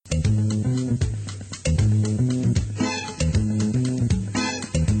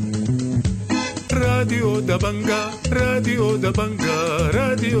راديو دبنقا راديو دبنقا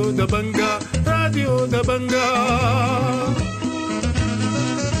راديو دبنقا راديو دبنقا.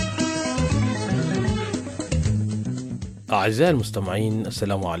 أعزائي المستمعين،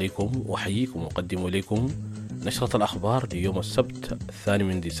 السلام عليكم، وحييكم وأقدم إليكم نشرة الأخبار ليوم السبت 2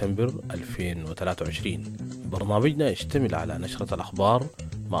 من ديسمبر 2023. برنامجنا يشتمل على نشرة الأخبار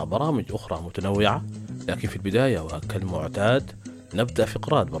مع برامج أخرى متنوعة، لكن في البداية وكالمعتاد نبدأ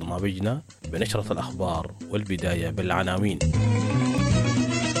فقرات برنامجنا بنشرة الأخبار، والبداية بالعناوين.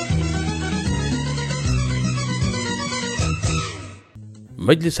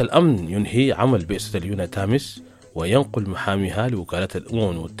 مجلس الأمن ينهي عمل بئسة اليوناتامس وينقل محاميها لوكالة الأمم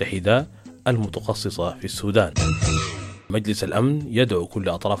المتحدة المتخصصة في السودان. مجلس الأمن يدعو كل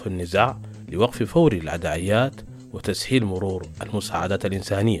أطراف النزاع لوقف فوري للعدائيات وتسهيل مرور المساعدات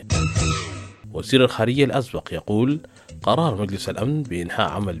الإنسانية. وزير الخارجية الأسبق يقول قرار مجلس الأمن بإنهاء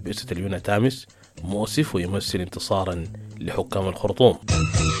عمل بئسة اليوناتامس مؤسف ويمثل انتصارا لحكام الخرطوم.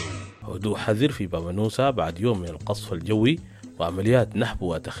 هدوء حذر في باب نوسة بعد يوم من القصف الجوي وعمليات نهب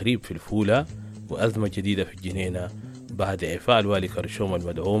وتخريب في الفولة، وأزمة جديدة في الجنينة بعد إعفاء الوالي كرشوم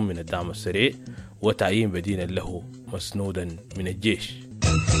المدعوم من الدعم السريع وتعيين بديلا له مسنودا من الجيش.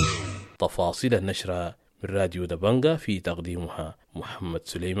 تفاصيل النشرة من راديو دبنقا، في تقديمها محمد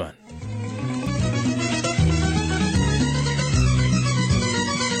سليمان.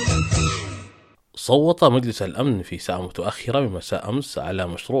 صوت مجلس الأمن في ساعة متأخرة بمساء أمس على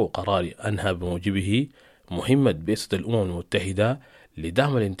مشروع قرار أنهى بموجبه مهمة بئسة الأمم المتحدة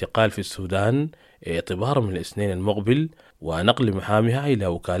لدعم الانتقال في السودان اعتبارا من الاثنين المقبل، ونقل مهامها إلى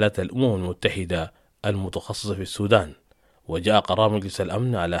وكالات الأمم المتحدة المتخصصة في السودان. وجاء قرار مجلس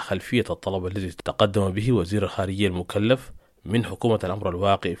الأمن على خلفية الطلب الذي تقدم به وزير الخارجية المكلف من حكومة الأمر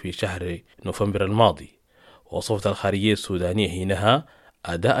الواقع في شهر نوفمبر الماضي. وصفت الخارجية السودانية حينها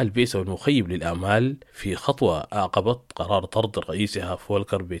أداء البئسة المخيب للآمال في خطوة أعقبت قرار طرد رئيسها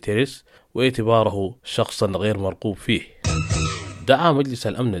فولكر بيتيرس واعتباره شخصا غير مرغوب فيه. دعا مجلس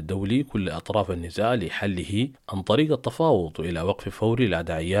الأمن الدولي كل أطراف النزاع لحله عن طريق التفاوض إلى وقف فوري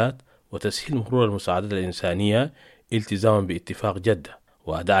للعدائيات وتسهيل مرور المساعدات الإنسانية التزاما باتفاق جدة.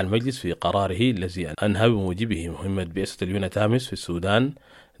 ودعا المجلس في قراره الذي أنهى بموجبه مهمة بئسة اليوناتامس في السودان،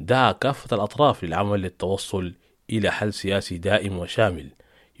 دعا كافة الأطراف للعمل للتوصل إلى حل سياسي دائم وشامل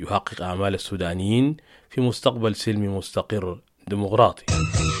يحقق أعمال السودانيين في مستقبل سلمي مستقر ديمقراطي.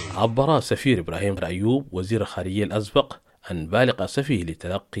 عبر سفير إبراهيم أيوب وزير الخارجية الأسبق عن بالغ أسفه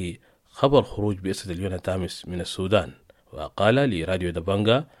لتلقي خبر خروج بئسة اليوناتامس من السودان، وقال لراديو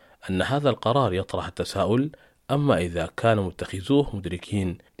دبنقا أن هذا القرار يطرح التساؤل أما إذا كان متخذوه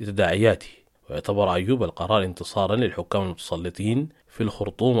مدركين لتداعياته. ويعتبر أيوب القرار انتصارا للحكام المتسلطين في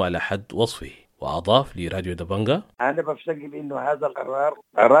الخرطوم على حد وصفه. وأضاف لراديو دبنقا: أنا بفتكر إنه هذا القرار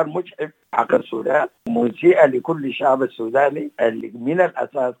قرار مجحف حق السودان، مسيء لكل الشعب السوداني اللي من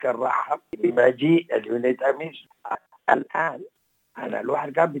الأساس كان رحب بمجيء اليوناتامس. الآن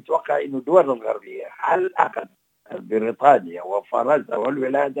الواحد كان بيتوقع إنه الدول الغربية على الأقل بريطانيا وفرنسا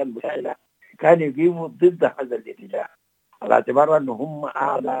والولايات المتحدة كانوا يقيموا ضد هذا الاتجاه، على اعتبار أنه هم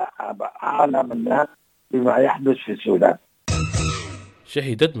أعلم الناس بما يحدث في السودان.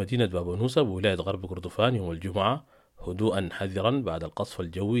 شهدت مدينة بابونوسا بولاية غرب كردفان يوم الجمعة هدوءا حذرا بعد القصف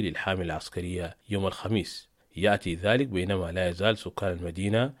الجوي للحاملة العسكرية يوم الخميس. يأتي ذلك بينما لا يزال سكان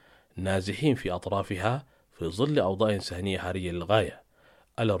المدينة نازحين في أطرافها في ظل أوضاع إنسانية حرجة للغاية،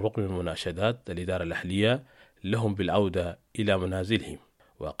 على الرغم من مناشدات الإدارة الأهلية لهم بالعودة إلى منازلهم.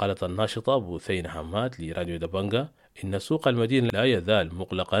 وقالت الناشطة بوثين حماد لراديو دبنقا إن سوق المدينة لا يزال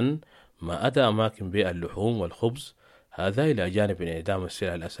مغلقا ما أدى أماكن بيع اللحوم والخبز، هذا إلى جانب انعدام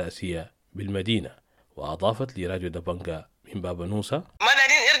السلع الأساسية بالمدينة. وأضافت لراديو دبنقا من باب نوسة: ما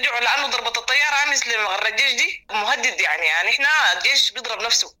دارين يرجعوا لأنه ضربة الطيارة مثل مغرة الجيش دي مهدد، يعني إحنا الجيش بيضرب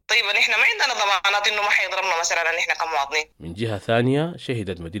نفسه. طيب إحنا ما عندنا ضمانات إنه ما حيضربنا مثلا إحنا كمواطنين. من جهة ثانية،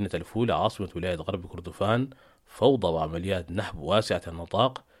 شهدت مدينة الفولة عاصمة ولاية غرب كردفان فوضى وعمليات نهب واسعة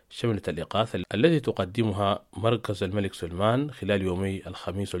النطاق شملت الإغاثة التي تقدمها مركز الملك سلمان خلال يومي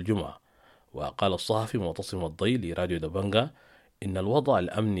الخميس والجمعة. وقال الصحفي معتصم الضي لراديو دبنقا إن الوضع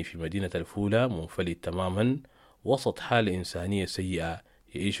الأمني في مدينة الفولة منفلت تماما وسط حالة إنسانية سيئة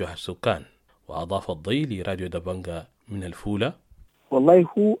يعيشها السكان. وأضاف الضي لراديو دبنقا من الفولة: والله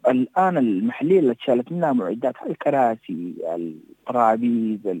هو الآن المحلية اللي اتشالت منها معدات الكراسي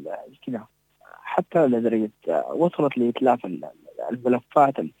الطرابيز كذا، حتى لدرجة وصلت لإتلاف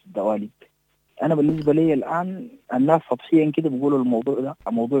الملفات الدواليب. أنا بالنسبة لي الآن الناس سطحيا كده بيقولوا الموضوع ده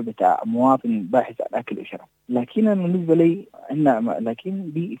موضوع بتاع مواطن باحث عن أكل وشرب، لكن أنا بالنسبة لي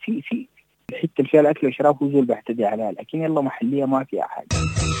لكن في الحتة اللي فيها الأكل والشراب هو زول بيعتدي عليها، لكن يلا محلية ما فيها حاجة.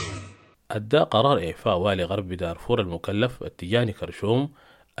 أدى قرار إعفاء والي غرب دارفور المكلف التجاني كرشوم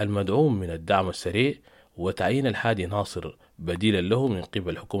المدعوم من الدعم السريع وتعيين الحادي ناصر بديلا له من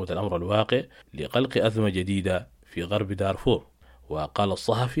قبل حكومة الأمر الواقع لغلق أزمة جديدة في غرب دارفور. وقال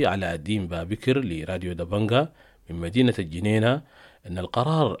الصحفي علاء الدين بابكر لراديو دبنقا من مدينة الجنينة أن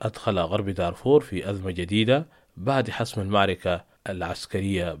القرار أدخل غرب دارفور في أزمة جديدة بعد حسم المعركة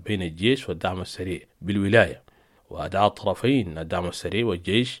العسكرية بين الجيش والدعم السريع بالولاية، ودعا الطرفين الدعم السريع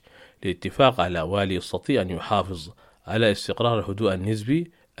والجيش للاتفاق على والي يستطيع أن يحافظ على استقرار الهدوء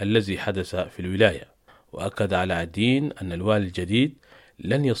النسبي الذي حدث في الولاية. وأكد علاء الدين أن الوالي الجديد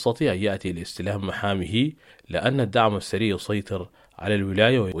لن يستطيع أن يأتي لاستلام محامه لأن الدعم السريع يسيطر على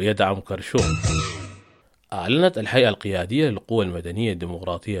الولاية ويدعم كرشوم. أعلنت الهيئة القيادية للقوى المدنية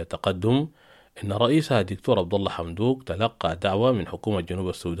الديمقراطية التقدم إن رئيسها الدكتور عبد الله حمدوك تلقى دعوة من حكومة جنوب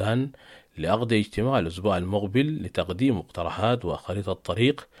السودان لعقد اجتماع الأسبوع المقبل لتقديم مقترحات وخريطة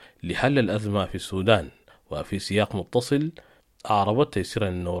طريق لحل الأزمة في السودان. وفي سياق متصل أعربت تيسير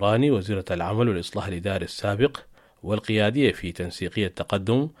النوراني وزيرة العمل والإصلاح الإداري السابق والقيادية في تنسيقية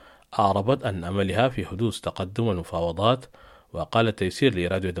التقدم أعربت عن أملها في حدوث تقدم المفاوضات. وقالت تيسير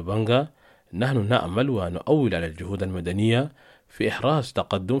لراديو دبنقا: نحن نأمل ونؤول على الجهود المدنية في إحراز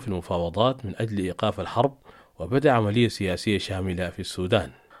تقدم في المفاوضات من أجل إيقاف الحرب وبدء عملية سياسية شاملة في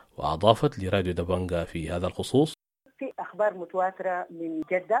السودان. وأضافت لراديو دبنقا في هذا الخصوص: في أخبار متواترة من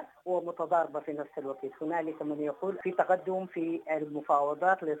جدة ومتضاربة في نفس الوقت. هنالك من يقول في تقدم في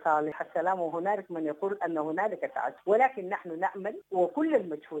المفاوضات لصالح السلام، وهنالك من يقول أن هنالك تعثر، ولكن نحن نأمل وكل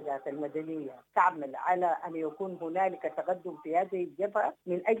المجهودات المدنية تعمل على أن يكون هنالك تقدم في هذه الجبهة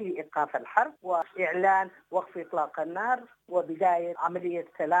من أجل إيقاف الحرب وإعلان وقف إطلاق النار وبداية عملية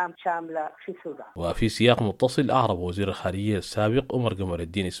سلام شاملة في السودان. وفي سياق متصل أعرب وزير الخارجية السابق عمر قمر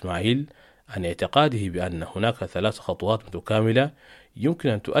الدين إسماعيل عن اعتقاده بأن هناك 3 خطوات متكاملة يمكن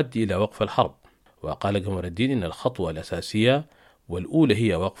أن تؤدي إلى وقف الحرب. وقال قمر الدين إن الخطوة الأساسية والأولى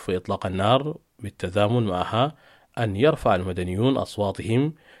هي وقف إطلاق النار، بالتزامن معها أن يرفع المدنيون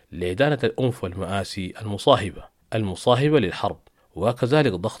أصواتهم لإدانة الأنف والمآسي المصاحبة للحرب،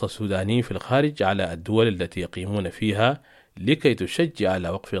 وكذلك ضغط السودانيين في الخارج على الدول التي يقيمون فيها لكي تشجع على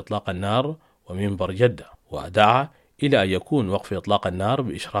وقف إطلاق النار ومنبر جدة. ودعا إلى أن يكون وقف إطلاق النار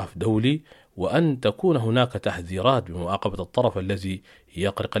بإشراف دولي، وأن تكون هناك تحذيرات بمعاقبة الطرف الذي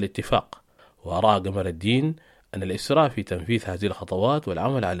يقرق الاتفاق. ورأى قمر الدين أن الإسراع في تنفيذ هذه الخطوات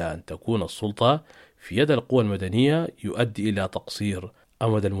والعمل على أن تكون السلطة في يد القوى المدنية يؤدي إلى تقصير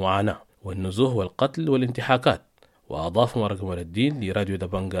أمد المعاناة والنزوح والقتل والانتحاكات. وأضاف قمر الدين لراديو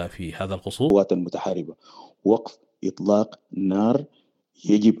دبنقا في هذا الخصوص: القوات المتحاربة وقف إطلاق نار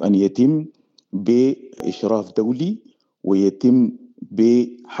يجب أن يتم بإشراف دولي ويتم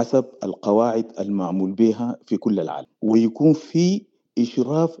بحسب القواعد المعمول بها في كل العالم، ويكون في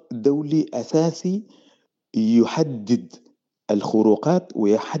إشراف دولي أساسي يحدد الخروقات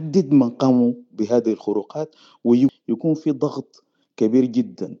ويحدد من قاموا بهذه الخروقات، ويكون في ضغط كبير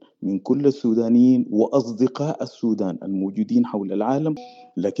جدا من كل السودانيين وأصدقاء السودان الموجودين حول العالم،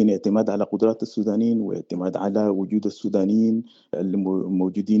 لكن اعتماد على قدرات السودانيين واعتماد على وجود السودانيين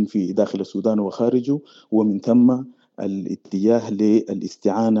الموجودين في داخل السودان وخارجه، ومن ثم الاتجاه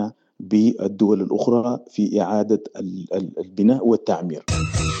للاستعانة بالدول الأخرى في إعادة البناء والتعمير.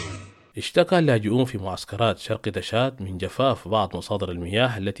 اشتكى اللاجئون في معسكرات شرق دشات من جفاف بعض مصادر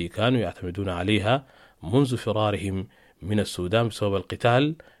المياه التي كانوا يعتمدون عليها منذ فرارهم من السودان بسبب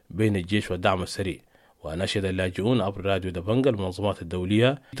القتال بين الجيش والدعم السريع. ونشد اللاجئون عبر راديو دبنقا المنظمات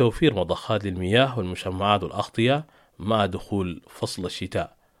الدولية توفير مضخات للمياه والمشمعات والأغطية مع دخول فصل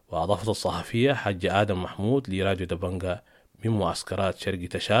الشتاء. وأضافت الصحفية حاجة آدم محمود لراديو دبنقا من معسكرات شرق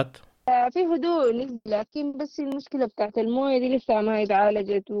دشات: في هدوء نسبي، لكن بس المشكلة بتاعت الموية دي لسه ما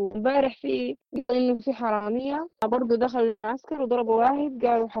اتعالجت. ومبارح في إنه في حرامية برضو دخلوا المعسكر وضربوا واحد،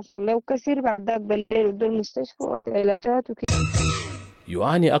 قالوا حصل له كسر، بعد ذاك بالليل ودوا المستشفى وعلاجات وكده.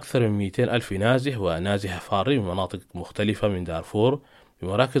 يعاني أكثر من 200 ألف نازح ونازحة فاري من مناطق مختلفة من دارفور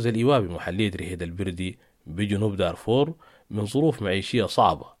بمراكز الإيواء بمحلية رهيد البردي بجنوب دارفور من ظروف معيشية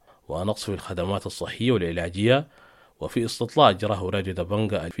صعبة ونقص في الخدمات الصحية والعلاجية. وفي استطلاع جراه راديو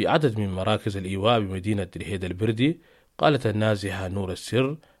دبنقا في عدد من مراكز الإيواء بمدينة رهيد البردي، قالت النازحة نور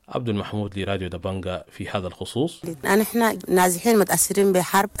السر عبد المحمود لراديو دبنقا في هذا الخصوص: احنا نازحين متأثرين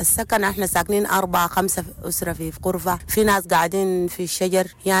بحرب السكن، احنا ساكنين 4-5 أسرة في غرفة، في ناس قاعدين في الشجر.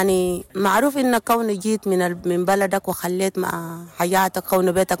 يعني معروف إن كون جيت من بلدك وخليت مع حياتك،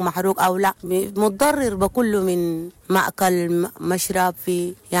 كون بيتك محروق أو لا، متضرر بكله من مأكل مشرب،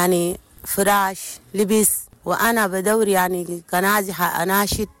 في يعني فراش لبس وأنا بدور يعني كنازحة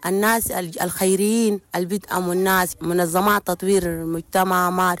أناشد الناس الخيريين البدء الناس منظمات تطوير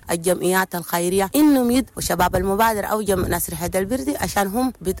المجتمع الجمعيات الخيرية إنهم يدوا شباب المبادرة أو نشرة البردي عشان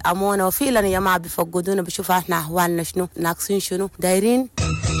هم بيتأمونا وفعلا يا جماعة بيفقدونا بيشوفوا احنا أحوالنا شنو ناقصين شنو دايرين.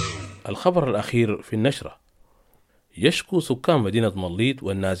 الخبر الأخير في النشرة: يشكو سكان مدينة مليط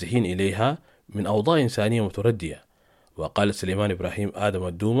والنازحين إليها من أوضاع إنسانية متردية. وقال سليمان إبراهيم آدم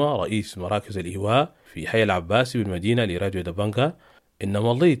الدومة رئيس مراكز الإيواء في حي العباسي بالمدينة لراديو دبنقا إن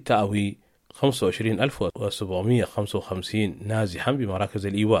مليط تأوي 25755 نازحا بمراكز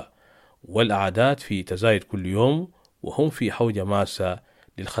الإيواء، والأعداد في تزايد كل يوم وهم في حوجة ماسة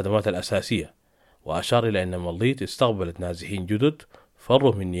للخدمات الأساسية. وأشار إلى أن مليط استقبلت نازحين جدد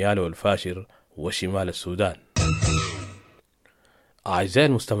فروا من نياله والفاشر وشمال السودان. أعزائي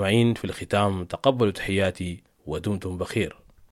المستمعين، في الختام تقبلوا تحياتي ودمتم بخير.